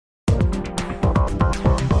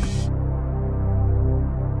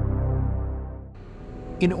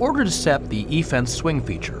In order to set the eFence swing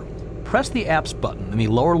feature, press the Apps button in the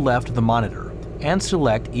lower left of the monitor and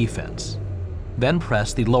select eFence. Then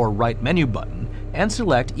press the lower right menu button and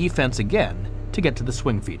select eFence again to get to the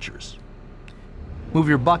swing features. Move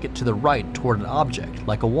your bucket to the right toward an object,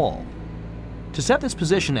 like a wall. To set this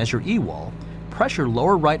position as your E-wall, press your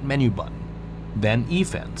lower right menu button, then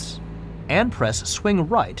eFence, and press Swing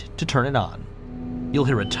Right to turn it on. You'll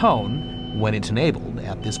hear a tone when it's enabled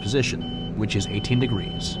at this position, which is 18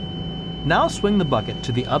 degrees. Now swing the bucket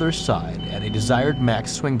to the other side at a desired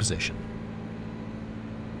max swing position.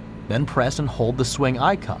 Then press and hold the swing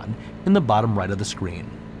icon in the bottom right of the screen.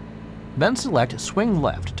 Then select Swing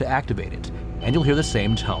Left to activate it, and you'll hear the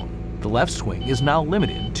same tone. The left swing is now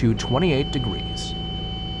limited to 28 degrees.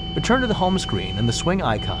 Return to the home screen, and the swing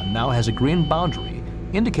icon now has a green boundary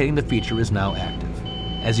indicating the feature is now active.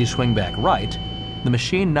 As you swing back right, the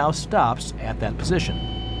machine now stops at that position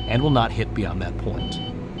and will not hit beyond that point.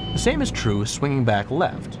 The same is true swinging back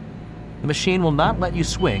left. The machine will not let you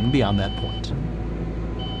swing beyond that point.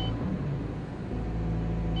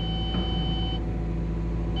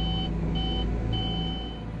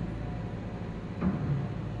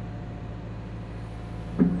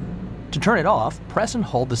 To turn it off, press and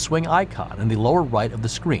hold the swing icon in the lower right of the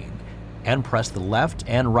screen and press the left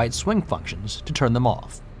and right swing functions to turn them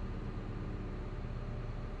off.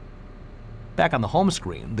 Back on the home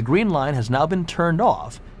screen, the green line has now been turned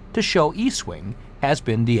off to show eSwing has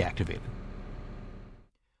been deactivated.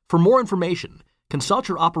 For more information, consult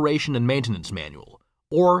your operation and maintenance manual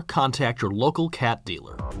or contact your local CAT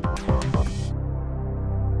dealer.